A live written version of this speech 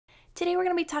Today we're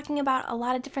going to be talking about a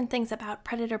lot of different things about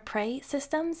predator-prey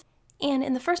systems. And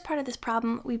in the first part of this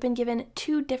problem, we've been given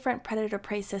two different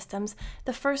predator-prey systems.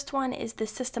 The first one is the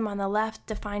system on the left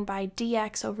defined by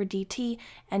dx over dt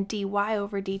and dy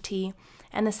over dt.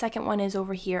 And the second one is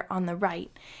over here on the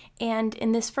right. And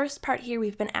in this first part here,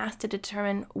 we've been asked to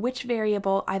determine which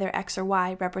variable, either x or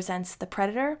y, represents the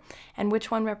predator and which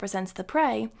one represents the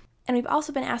prey. And we've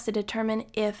also been asked to determine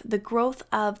if the growth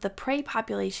of the prey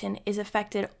population is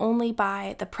affected only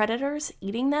by the predators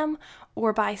eating them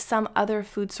or by some other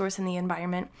food source in the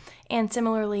environment. And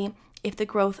similarly, if the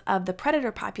growth of the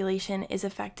predator population is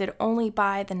affected only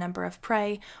by the number of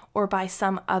prey or by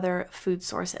some other food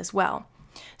source as well.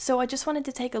 So I just wanted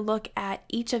to take a look at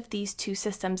each of these two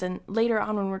systems, and later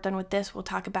on when we're done with this, we'll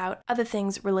talk about other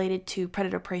things related to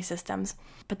predator-prey systems.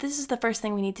 But this is the first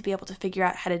thing we need to be able to figure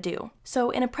out how to do.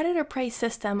 So in a predator-prey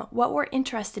system, what we're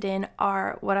interested in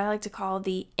are what I like to call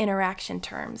the interaction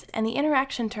terms. And the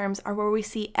interaction terms are where we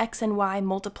see x and y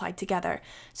multiplied together.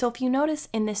 So if you notice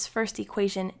in this first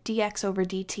equation, dx over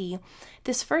dt,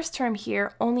 this first term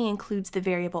here only includes the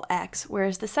variable x,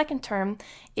 whereas the second term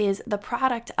is the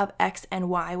product of x and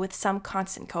y with some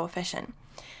constant coefficient.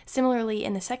 Similarly,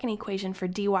 in the second equation for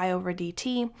dy over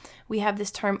dt, we have this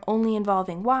term only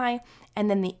involving y, and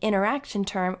then the interaction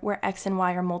term where x and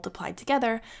y are multiplied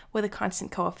together with a constant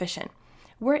coefficient.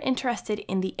 We're interested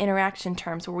in the interaction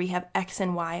terms where we have x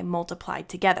and y multiplied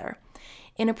together.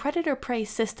 In a predator-prey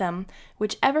system,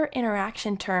 whichever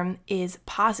interaction term is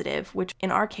positive, which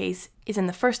in our case is in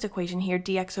the first equation here,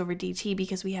 dx over dt,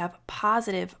 because we have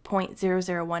positive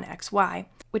 0.001xy,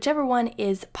 whichever one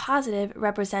is positive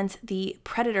represents the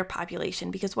predator population,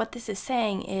 because what this is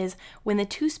saying is when the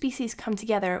two species come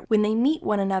together, when they meet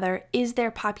one another, is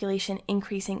their population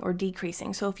increasing or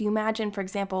decreasing? So if you imagine, for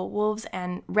example, wolves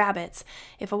and rabbits,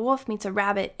 if a wolf meets a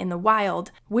rabbit in the wild,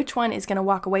 which one is going to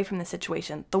walk away from the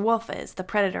situation? The wolf is, the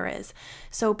predator is.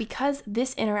 So because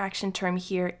this interaction term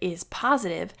here is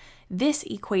positive, this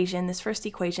equation, this first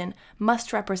equation,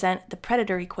 must represent the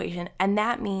predator equation, and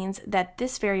that means that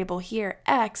this variable here,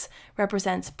 x,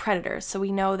 represents predators. So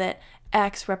we know that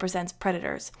x represents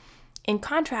predators. In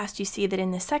contrast, you see that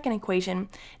in the second equation,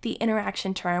 the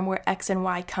interaction term where x and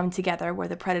y come together, where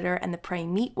the predator and the prey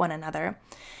meet one another,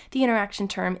 the interaction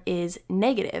term is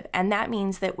negative, and that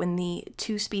means that when the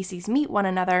two species meet one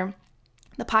another,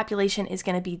 the population is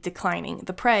going to be declining.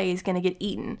 The prey is going to get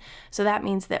eaten. So that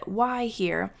means that y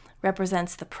here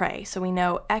represents the prey. So we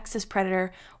know x is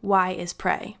predator, y is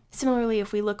prey. Similarly,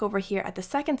 if we look over here at the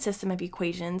second system of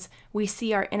equations, we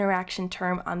see our interaction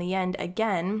term on the end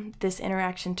again, this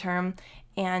interaction term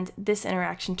and this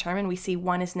interaction term, and we see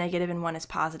one is negative and one is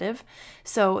positive.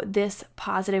 So this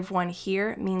positive one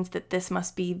here means that this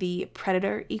must be the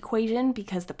predator equation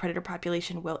because the predator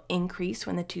population will increase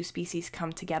when the two species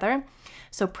come together.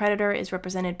 So predator is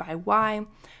represented by y,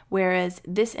 whereas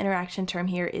this interaction term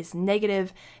here is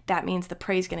negative. That means the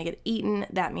prey is going to get eaten.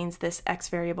 That means this x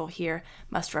variable here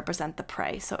must represent the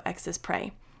prey. So x is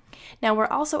prey. Now we're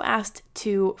also asked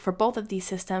to, for both of these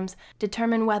systems,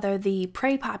 determine whether the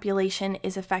prey population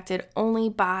is affected only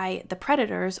by the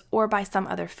predators or by some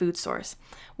other food source.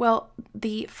 Well,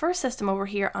 the first system over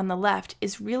here on the left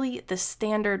is really the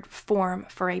standard form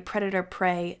for a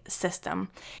predator-prey system.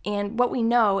 And what we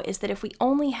know is that if we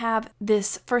only have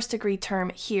this first degree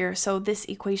term here, so this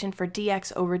equation for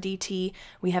dx over dt,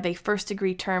 we have a first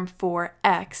degree term for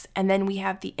x, and then we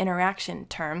have the interaction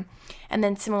term. And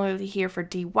then similarly here for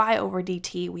dy over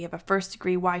dt, we have a first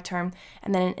degree y term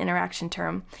and then an interaction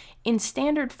term. In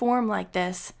standard form like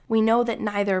this, we know that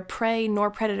neither prey nor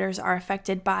predators are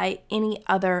affected by any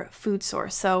other food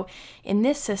source. So in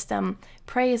this system,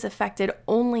 prey is affected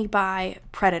only by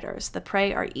predators. The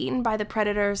prey are eaten by the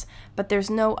predators, but there's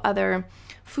no other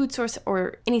food source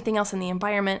or anything else in the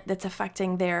environment that's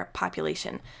affecting their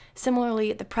population.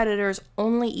 Similarly, the predators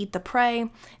only eat the prey.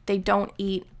 They don't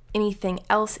eat anything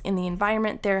else in the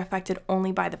environment. They're affected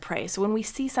only by the prey. So when we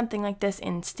see something like this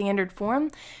in standard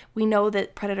form, we know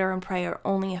that predator and prey are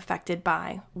only affected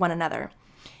by one another.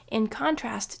 In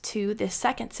contrast to this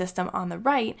second system on the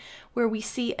right, where we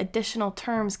see additional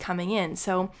terms coming in.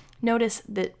 So notice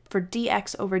that for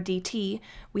dx over dt,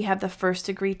 we have the first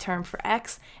degree term for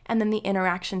x, and then the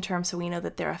interaction term, so we know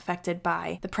that they're affected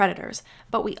by the predators.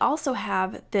 But we also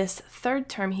have this third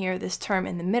term here, this term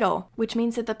in the middle, which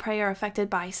means that the prey are affected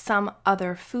by some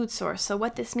other food source. So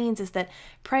what this means is that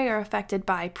prey are affected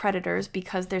by predators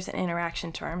because there's an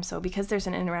interaction term. So because there's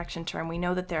an interaction term, we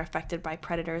know that they're affected by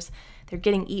predators. They're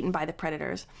getting eaten by the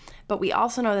predators. But we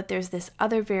also know that there's this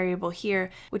other variable here,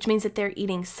 which means that they're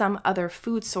eating some other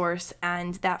food source,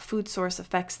 and that food source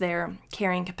affects their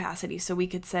carrying capacity. So we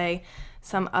could say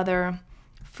some other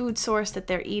food source that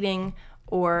they're eating,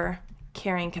 or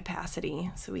carrying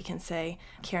capacity. So we can say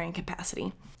carrying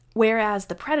capacity. Whereas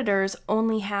the predators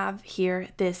only have here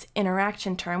this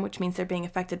interaction term, which means they're being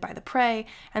affected by the prey,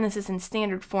 and this is in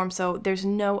standard form, so there's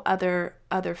no other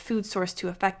food source to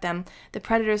affect them. The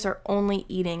predators are only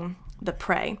eating the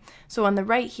prey. So on the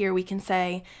right here, we can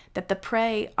say that the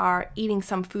prey are eating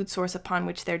some food source upon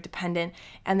which they're dependent,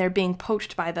 and they're being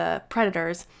poached by the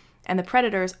predators, and the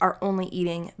predators are only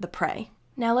eating the prey.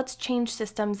 Now let's change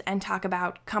systems and talk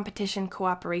about competition,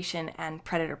 cooperation, and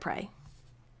predator-prey.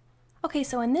 Okay,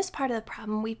 so in this part of the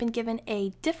problem, we've been given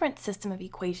a different system of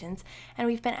equations, and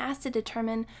we've been asked to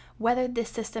determine whether this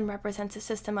system represents a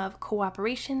system of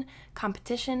cooperation,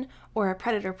 competition, or a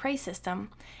predator-prey system.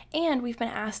 And we've been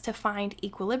asked to find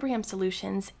equilibrium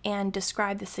solutions and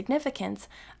describe the significance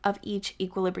of each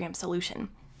equilibrium solution.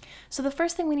 So the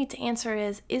first thing we need to answer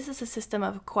is this a system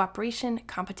of cooperation,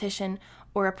 competition,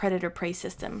 or a predator-prey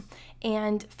system?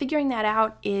 And figuring that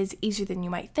out is easier than you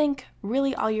might think.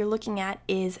 Really, all you're looking at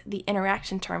is the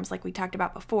interaction terms like we talked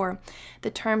about before, the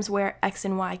terms where x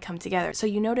and y come together. So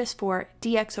you notice for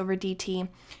dx over dt,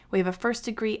 we have a first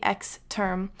degree x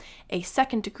term, a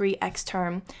second degree x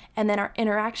term, and then our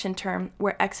interaction term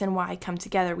where x and y come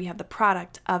together, we have the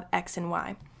product of x and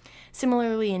y.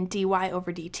 Similarly, in dy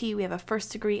over dt, we have a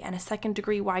first degree and a second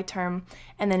degree y term,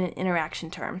 and then an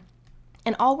interaction term.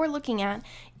 And all we're looking at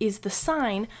is the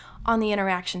sign on the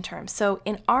interaction term. So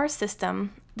in our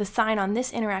system, the sign on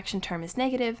this interaction term is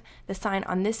negative, the sign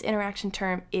on this interaction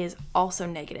term is also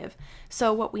negative.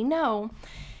 So what we know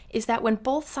is that when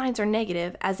both signs are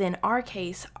negative, as in our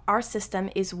case, our system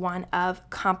is one of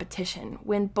competition.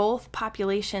 When both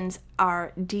populations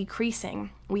are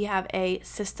decreasing, we have a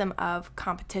system of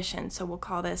competition. So we'll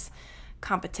call this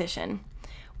competition.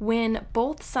 When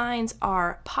both signs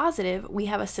are positive, we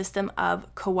have a system of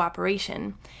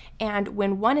cooperation. And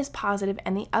when one is positive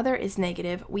and the other is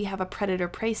negative, we have a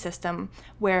predator-prey system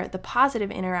where the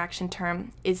positive interaction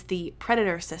term is the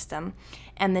predator system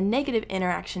and the negative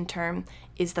interaction term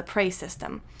is the prey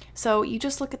system. So you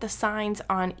just look at the signs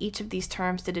on each of these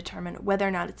terms to determine whether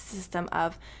or not it's a system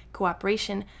of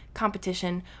cooperation,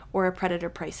 competition, or a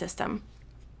predator-prey system.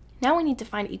 Now we need to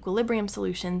find equilibrium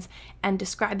solutions and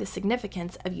describe the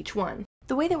significance of each one.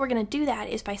 The way that we're going to do that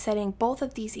is by setting both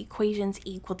of these equations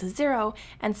equal to 0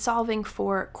 and solving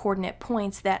for coordinate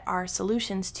points that are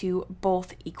solutions to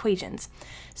both equations.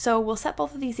 So we'll set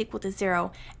both of these equal to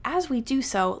 0. As we do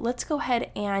so, let's go ahead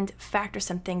and factor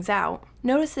some things out.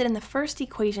 Notice that in the first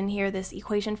equation here, this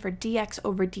equation for dx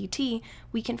over dt,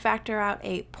 we can factor out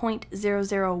a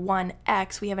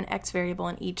 0.001x. We have an x variable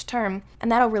in each term,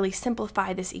 and that'll really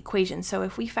simplify this equation. So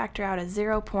if we factor out a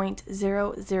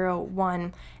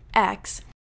 0.001x,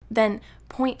 then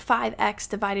 0.5x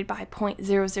divided by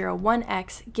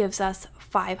 0.001x gives us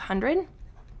 500,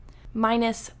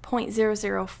 minus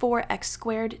 0.004x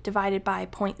squared divided by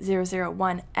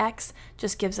 0.001x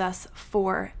just gives us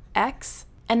 4x,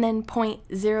 and then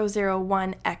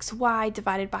 0.001xy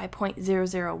divided by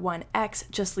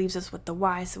 0.001x just leaves us with the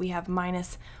y, so we have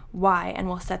minus y, and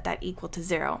we'll set that equal to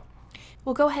 0.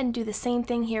 We'll go ahead and do the same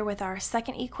thing here with our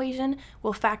second equation.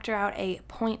 We'll factor out a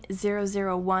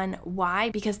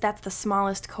 0.001y because that's the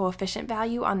smallest coefficient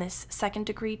value on this second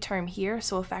degree term here.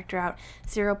 So we'll factor out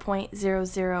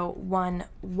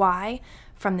 0.001y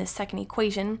from this second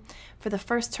equation. For the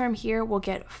first term here, we'll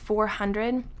get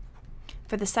 400.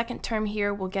 For the second term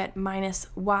here, we'll get minus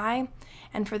y.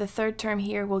 And for the third term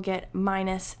here, we'll get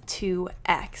minus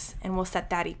 2x. And we'll set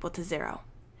that equal to 0.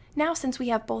 Now, since we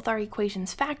have both our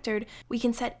equations factored, we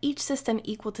can set each system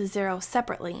equal to 0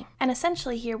 separately. And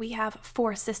essentially here we have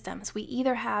four systems. We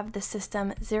either have the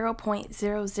system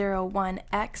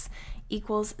 0.001x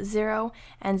equals 0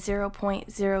 and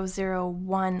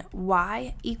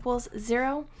 0.001y equals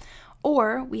 0,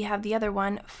 or we have the other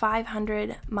one,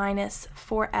 500 minus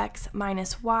 4x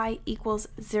minus y equals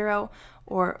 0,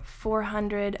 or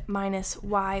 400 minus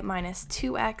y minus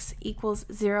 2x equals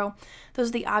 0. Those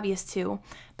are the obvious two.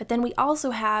 But then we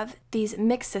also have these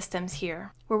mixed systems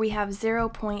here, where we have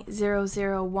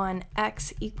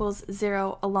 0.001x equals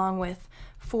 0 along with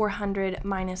 400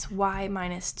 minus y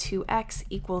minus 2x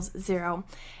equals 0.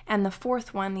 And the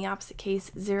fourth one, the opposite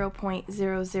case,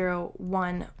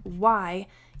 0.001y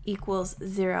equals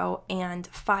 0, and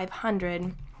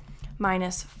 500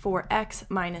 minus 4x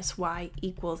minus y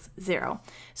equals 0.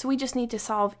 So we just need to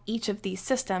solve each of these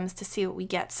systems to see what we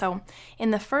get. So in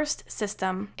the first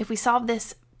system, if we solve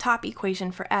this top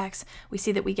equation for x, we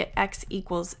see that we get x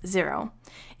equals 0.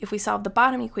 If we solve the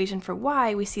bottom equation for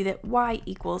y, we see that y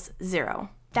equals 0.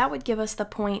 That would give us the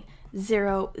point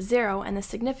 0, 0, and the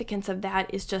significance of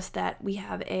that is just that we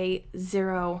have a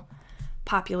 0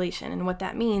 population, and what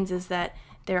that means is that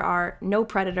there are no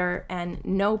predator and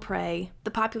no prey.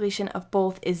 The population of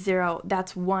both is 0.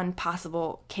 That's one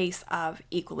possible case of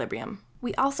equilibrium.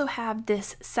 We also have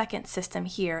this second system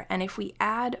here, and if we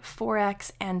add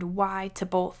 4x and y to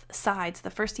both sides, the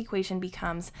first equation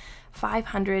becomes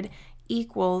 500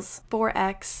 equals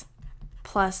 4x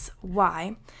plus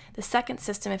y. The second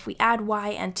system, if we add y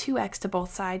and 2x to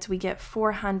both sides, we get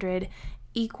 400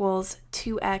 equals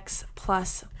 2x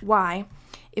plus y.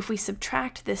 If we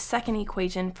subtract this second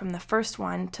equation from the first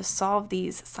one to solve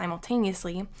these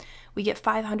simultaneously, we get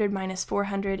 500 minus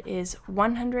 400 is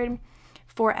 100,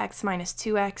 4x minus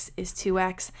 2x is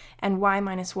 2x, and y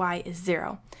minus y is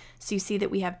 0. So you see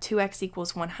that we have 2x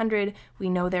equals 100. We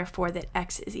know therefore that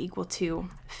x is equal to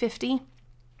 50.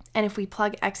 And if we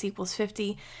plug x equals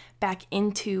 50 back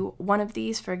into one of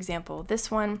these, for example, this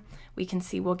one, we can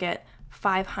see we'll get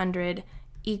 500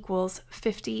 equals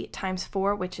 50 times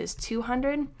 4, which is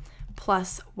 200,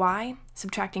 plus y.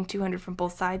 Subtracting 200 from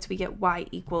both sides, we get y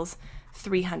equals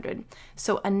 300.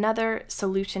 So another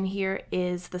solution here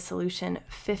is the solution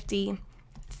 50,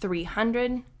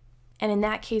 300. And in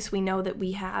that case, we know that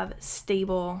we have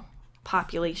stable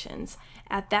populations.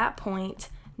 At that point,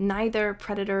 neither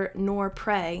predator nor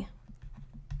prey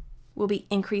will be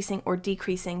increasing or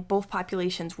decreasing. Both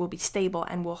populations will be stable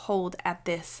and will hold at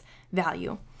this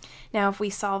value. Now, if we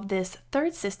solve this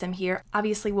third system here,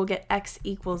 obviously we'll get x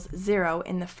equals 0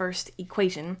 in the first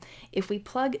equation. If we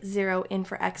plug 0 in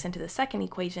for x into the second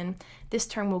equation, this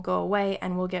term will go away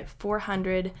and we'll get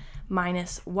 400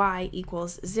 minus y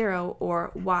equals 0,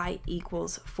 or y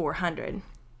equals 400.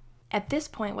 At this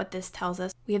point, what this tells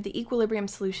us, we have the equilibrium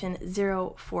solution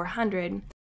 0, 400.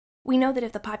 We know that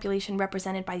if the population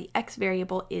represented by the x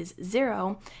variable is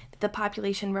 0, the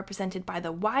population represented by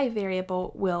the y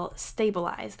variable will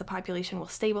stabilize. The population will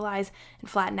stabilize and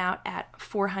flatten out at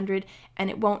 400,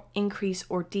 and it won't increase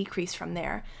or decrease from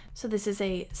there. So this is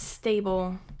a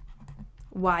stable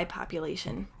y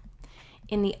population.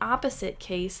 In the opposite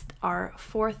case, our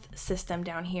fourth system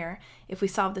down here, if we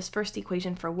solve this first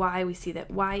equation for y, we see that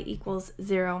y equals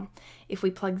 0. If we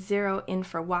plug 0 in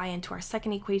for y into our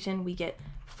second equation, we get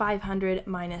 500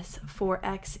 minus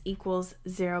 4x equals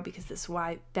 0 because this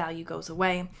y value goes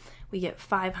away. We get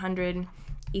 500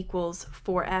 equals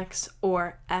 4x,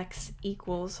 or x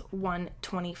equals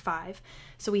 125.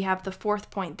 So we have the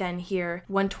fourth point then here,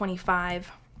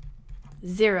 125,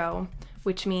 0,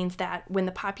 which means that when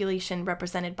the population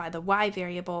represented by the y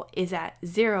variable is at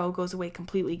 0, goes away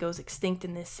completely, goes extinct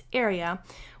in this area,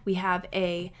 we have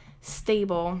a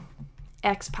stable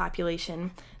x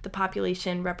population. The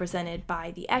population represented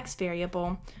by the x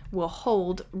variable will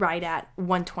hold right at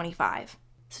 125.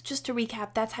 So just to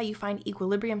recap, that's how you find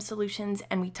equilibrium solutions,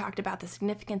 and we talked about the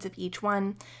significance of each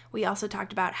one. We also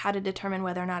talked about how to determine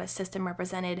whether or not a system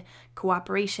represented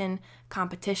cooperation,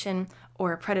 competition,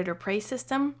 or a predator-prey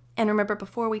system. And remember,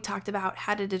 before we talked about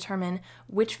how to determine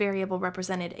which variable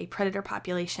represented a predator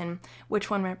population, which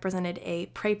one represented a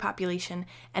prey population,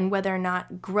 and whether or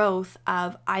not growth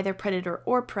of either predator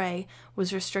or prey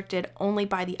was restricted only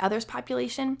by the other's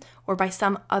population or by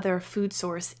some other food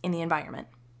source in the environment.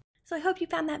 So I hope you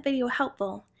found that video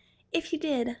helpful. If you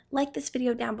did, like this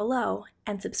video down below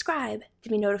and subscribe to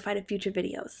be notified of future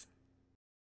videos.